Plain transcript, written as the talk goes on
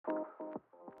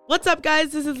What's up,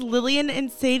 guys? This is Lilian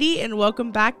and Sadie, and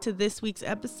welcome back to this week's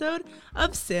episode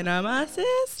of Cinema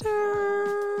Sisters.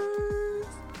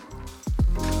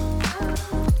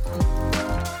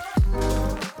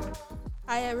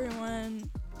 Hi,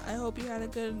 everyone. I hope you had a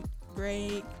good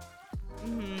break.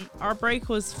 Our break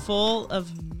was full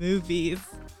of movies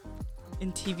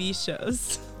and TV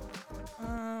shows.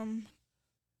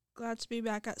 Glad to be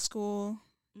back at school.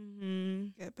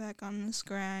 Get back on this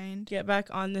grind.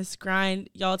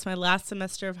 Y'all, it's my last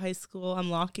semester of high school. I'm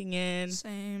locking in.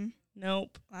 Same.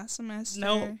 Nope. Last semester.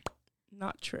 Nope.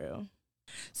 Not true.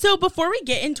 So before we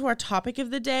get into our topic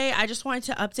of the day, I just wanted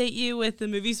to update you with the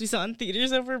movies we saw in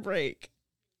theaters over break.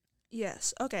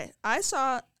 Yes. Okay. I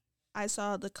saw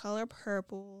The Color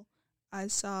Purple. I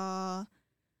saw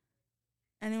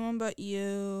Anyone But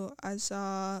You. I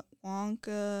saw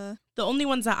Wonka. The only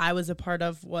ones that I was a part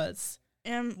of was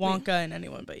And Wonka and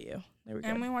Anyone But You. They were good.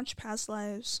 And we watched Past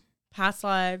Lives.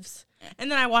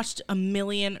 And then I watched a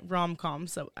million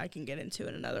rom-coms that I can get into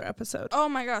in another episode. Oh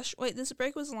my gosh. Wait, this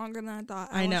break was longer than I thought.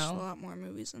 I know. watched a lot more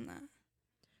movies than that.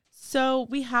 So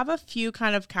we have a few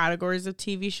kind of categories of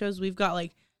TV shows. We've got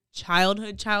like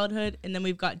childhood, and then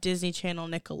we've got Disney Channel,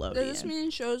 Nickelodeon. Does this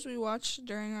mean shows we watched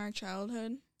during our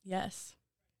childhood? Yes.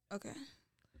 Okay.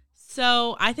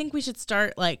 So I think we should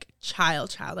start like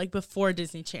child, like before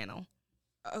Disney Channel.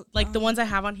 Like the ones I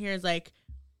have on here is like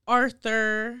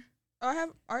Arthur. Oh, I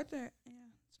have Arthur. Yeah,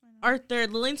 that's fine. Arthur.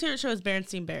 Lillian's favorite show is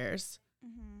Berenstain Bears.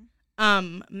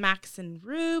 Max and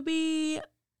Ruby,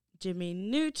 Jimmy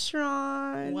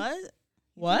Neutron. What?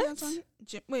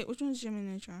 Wait, which one's Jimmy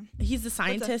Neutron? He's the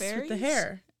scientist with the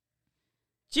hair.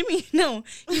 Jimmy, no,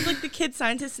 he's like the kid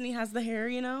scientist, and he has the hair,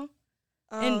 you know.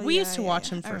 Oh, and we used to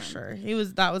watch him for sure.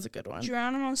 That was a good one.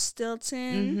 Geronimo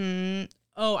Stilton.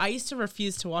 Oh, I used to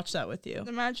refuse to watch that with you.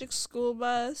 The Magic School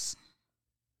Bus.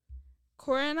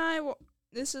 Corey and I,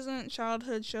 this isn't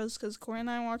childhood shows because Corey and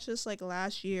I watched this like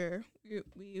last year.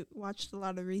 We watched a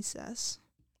lot of Recess.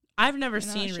 I've never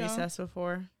seen Recess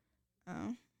before.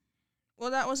 Oh.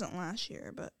 Well, that wasn't last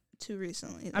year, but too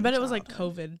recently. I bet it was like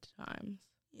COVID times.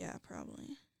 Yeah,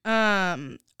 probably.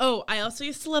 Oh, I also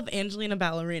used to love Angelina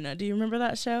Ballerina. Do you remember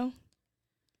that show?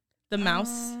 The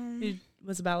mouse who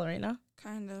was a ballerina?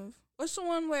 Kind of. What's the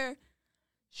one where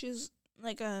she's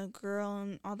like a girl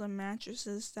and all the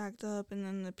mattresses stacked up and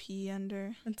then the pee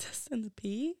under? Princess and the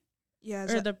Pea? Yeah,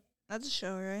 that's a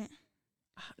show, right?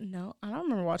 No, I don't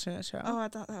remember watching that show. Oh, I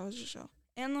thought that was a show.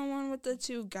 And the one with the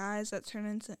two guys that turn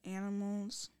into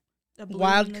animals. The blue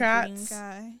Wild and Kratts? the green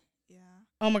guy. Yeah.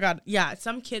 Oh my god. Yeah,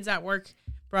 some kids at work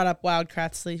brought up Wild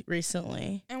Kratts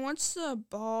recently. And what's the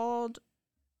bald...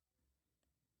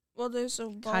 Well, there's a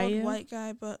bald Caillou? white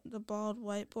guy, but the bald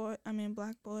black boy.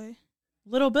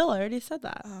 Little Bill, I already said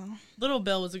that. Oh. Little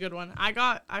Bill was a good one. I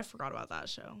forgot about that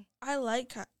show. I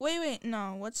like Wait,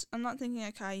 no. I'm not thinking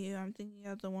of Caillou. I'm thinking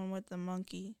of the one with the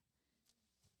monkey.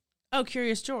 Oh,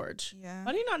 Curious George. Yeah.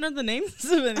 How do you not know the names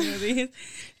of any of these?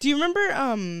 Do you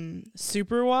remember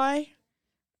Super Y?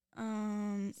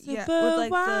 Yeah,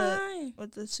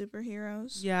 with the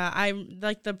superheroes. Yeah, I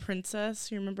like the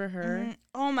princess. You remember her?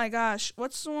 Oh my gosh,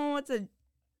 what's the one with the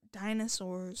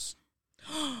dinosaurs?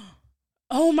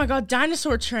 Oh my god,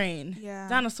 Dinosaur Train. Yeah.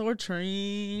 Dinosaur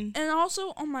Train. And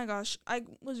also, oh my gosh, I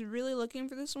was really looking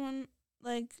for this one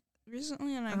like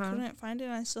recently and I couldn't find it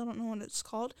and I still don't know what it's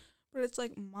called, but it's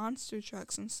like monster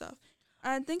trucks and stuff.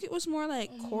 I think it was more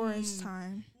like chorus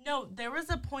time. No, there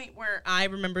was a point where I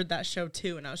remembered that show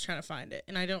too, and I was trying to find it,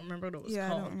 and I don't remember what it was called.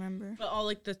 Yeah, I don't remember. But all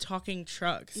like the talking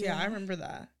trucks. Yeah, I remember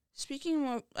that. Speaking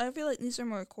of, I feel like these are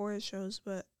more chorus shows,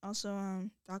 but also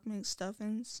Doc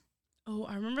McStuffins. Oh,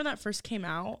 I remember that first came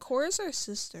out. Cora's our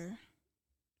sister.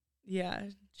 Yeah,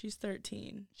 she's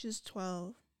 13. She's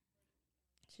 12.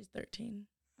 She's 13.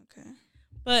 Okay.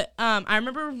 But I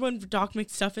remember when Doc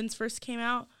McStuffins first came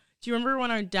out. Do you remember when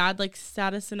our dad like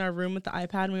sat us in our room with the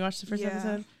iPad and we watched the first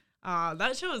episode?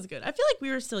 That show was good. I feel like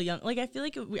we were still young. Like I feel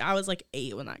like I was like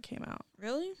 8 when that came out.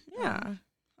 Really? Yeah.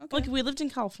 Okay. Like we lived in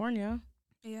California.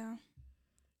 Yeah.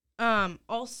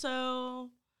 Also,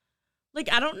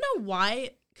 like I don't know why,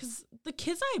 because the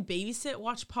kids I babysit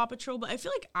watch Paw Patrol, but I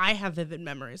feel like I have vivid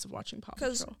memories of watching Paw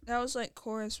Patrol. Because that was like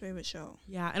Cora's favorite show.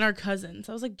 Yeah, and our cousins.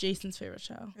 That was like Jason's favorite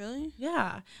show. Really?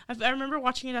 Yeah. I remember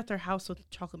watching it at their house with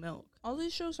chocolate milk. All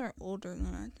these shows are older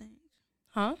than I think.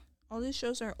 Huh? All these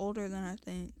shows are older than I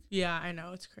think. Yeah, I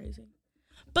know. It's crazy.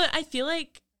 But I feel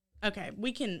like, okay,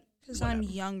 we can... Because I'm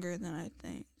younger than I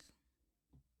think.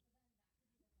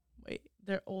 Wait,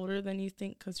 they're older than you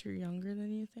think because you're younger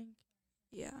than you think?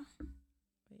 Yeah.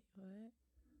 Wait, what?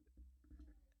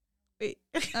 Wait,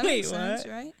 that makes sense,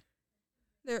 right?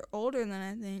 They're older than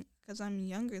I think because I'm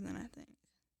younger than I think.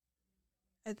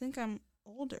 I think I'm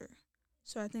older,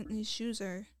 so I think these shows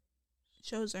are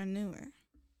newer.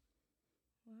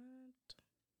 What?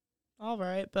 All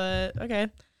right, but okay.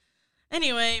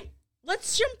 Anyway,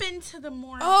 let's jump into the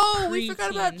more. Oh, we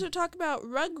forgot to talk about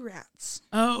Rugrats.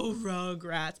 Oh,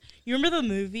 Rugrats! You remember the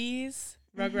movies?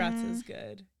 Rugrats is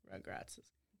good. Rugrats is.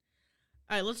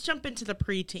 All right, let's jump into the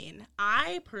preteen.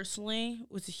 I personally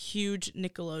was a huge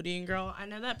Nickelodeon girl. I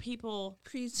know that people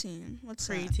Preteen. What's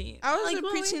preteen. that? I was a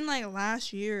preteen like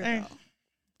last year though.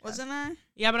 Wasn't I?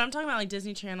 Yeah, but I'm talking about like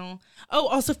Disney Channel. Oh,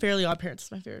 also Fairly Odd Parents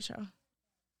is my favorite show.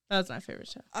 That was my favorite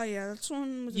show. Oh yeah, that's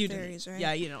one with the fairies, right?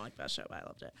 Yeah, you don't like that show, but I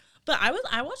loved it. But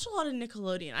I watched a lot of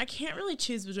Nickelodeon. I can't really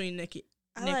choose between Nick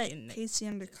and Nick. Casey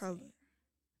Undercover.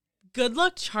 Good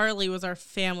Luck Charlie was our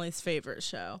family's favorite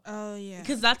show. Oh, yeah.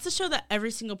 Because that's the show that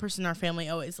every single person in our family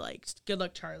always liked. Good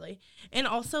Luck Charlie. And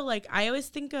also, like, I always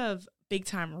think of Big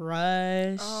Time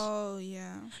Rush. Oh,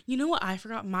 yeah. You know what I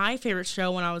forgot? My favorite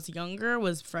show when I was younger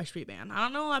was Fresh Meat Band. I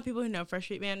don't know a lot of people who know Fresh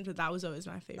Meat Band, but that was always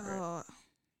my favorite. Oh.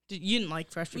 You didn't like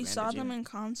Fresh Meat Band, We saw them in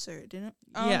concert, didn't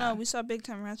we? Oh, yeah. No, we saw Big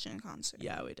Time Rush in concert.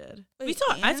 Yeah, we did. Wait,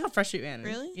 I saw Fresh Meat Band.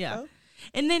 Really? Yeah. Oh.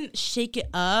 And then Shake It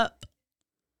Up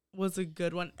was a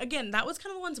good one. Again, that was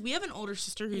kind of the ones. We have an older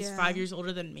sister who's 5 years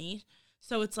older than me.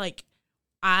 So it's like,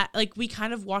 we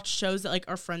kind of watched shows that like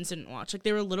our friends didn't watch. Like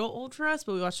they were a little old for us,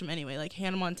 but we watched them anyway. Like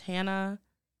Hannah Montana.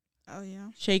 Oh,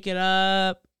 yeah. Shake It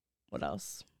Up. What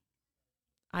else?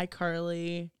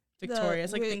 iCarly.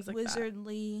 Victorious. Like things like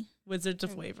Wizardly. that. Wizards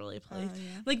of Waverly Place. Oh,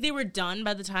 yeah. Like they were done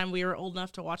by the time we were old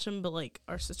enough to watch them, but like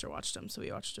our sister watched them, so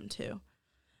we watched them too.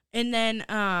 And then,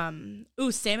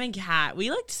 Sam and Cat. We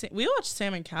watched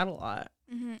Sam and Cat a lot.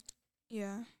 Mm-hmm.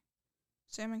 Yeah.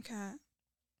 Sam and Cat.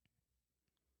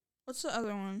 What's the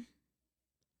other one?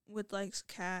 With, like,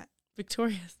 Cat.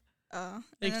 Victorious. And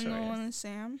then the one with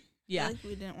Sam. Yeah. I feel like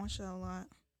we didn't watch that a lot.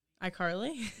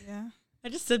 iCarly? Yeah. I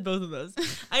just said both of those.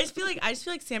 I just feel like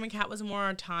Sam and Cat was more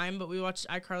our time, but we watched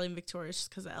iCarly and Victorious just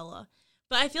because of Ella.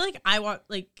 But I feel like I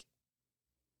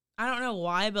don't know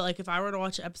why, but like if I were to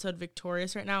watch an episode of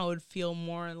Victorious right now, it would feel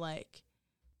more like,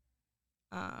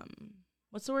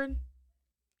 what's the word?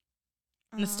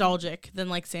 Nostalgic than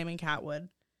like Sam and Cat would.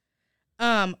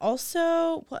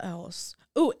 Also, what else?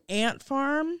 Oh, Ant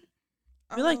Farm.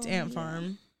 We liked Ant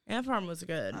Farm. Ant Farm was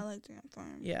good. I liked Ant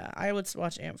Farm. Yeah, I would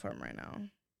watch Ant Farm right now.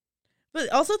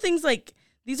 But also things like,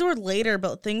 these were later,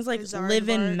 but things like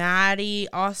Livin' Maddie,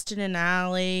 Austin and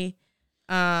Ally.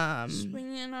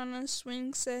 Swinging on a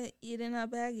swing set, eating a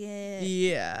baguette.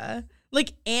 Yeah.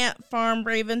 Like Ant Farm,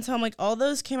 Raven's Home, like all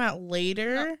those came out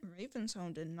later. No, Raven's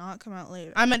Home did not come out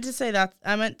later. I meant to say,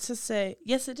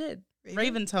 yes, it did.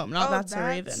 Raven's Home, not That's a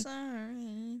Raven.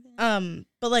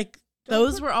 But like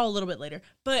those were all a little bit later.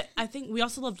 But I think we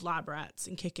also loved Lab Rats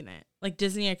and Kicking It. Like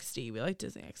Disney XD. We liked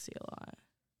Disney XD a lot.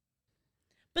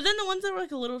 But then the ones that were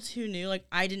like a little too new, like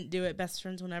I Didn't Do It, Best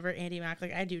Friends Whenever, Andy Mac,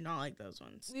 like I do not like those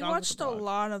ones. We watched a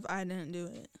lot of I Didn't Do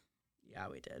It. Yeah,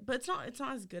 we did. But it's not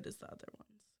as good as the other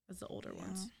ones, as the older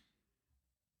ones.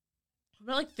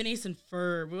 But like Phineas and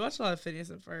Ferb. We watched a lot of Phineas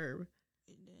and Ferb.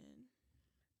 We did.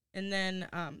 And then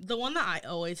the one that I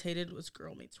always hated was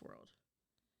Girl Meets World.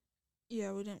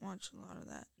 Yeah, we didn't watch a lot of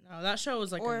that. No, that show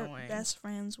was like annoying. Or Best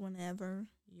Friends Whenever.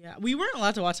 Yeah, we weren't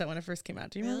allowed to watch that when it first came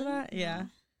out. Do you remember that? No. Yeah.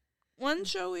 One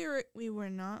show we were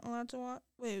not allowed to watch.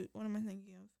 Wait, what am I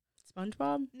thinking of?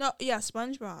 SpongeBob? No, yeah,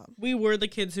 SpongeBob. We were the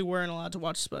kids who weren't allowed to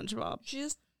watch SpongeBob.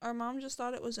 Our mom just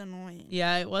thought it was annoying.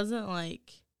 Yeah, it wasn't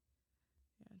like.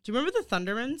 Do you remember the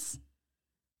Thundermans?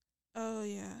 Oh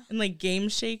yeah. And like Game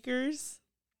Shakers.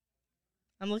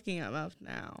 I'm looking them up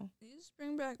now. These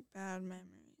bring back bad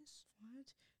memories.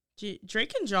 What?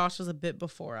 Drake and Josh was a bit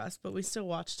before us, but we still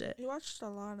watched it. We watched a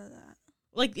lot of that.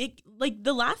 Like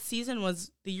the last season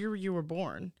was the year you were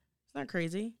born. Isn't that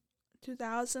crazy?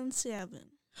 2007.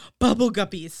 Bubble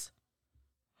Guppies.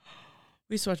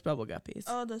 We used to watch Bubble Guppies.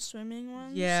 Oh, the swimming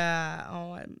ones? Yeah.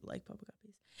 Oh, I like Bubble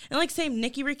Guppies. And like same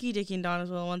Nicky, Ricky, Dickie, and Donna's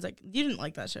were the ones like you didn't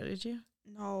like that show, did you?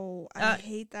 No, I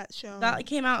hate that show. That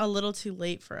came out a little too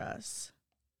late for us.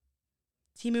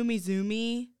 Timu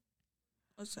Mizumi.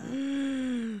 What's that?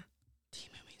 Timu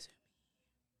Mizumi.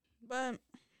 But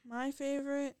my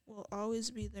favorite will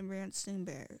always be the Branson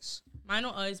Bears. Mine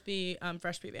will always be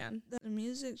Fresh Meat Band. The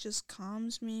music just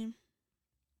calms me.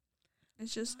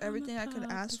 It's just everything I could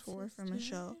ask for from a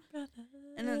show.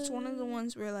 And it's one of the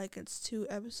ones where like it's 2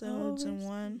 episodes in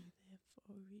one.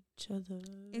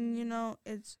 And you know,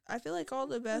 I feel like all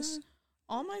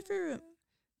my favorite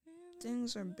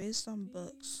things are based on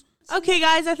books. Okay,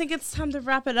 guys, I think it's time to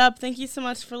wrap it up. Thank you so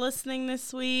much for listening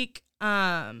this week.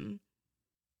 I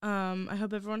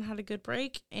hope everyone had a good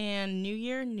break, and New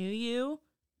Year, new you.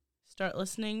 Start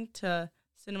listening to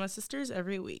Cinema Sisters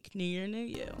every week. New year, new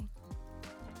you.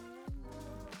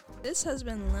 This has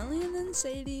been Lillian and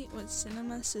Sadie with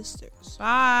Cinema Sisters.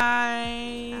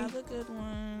 Bye. Have a good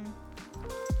one.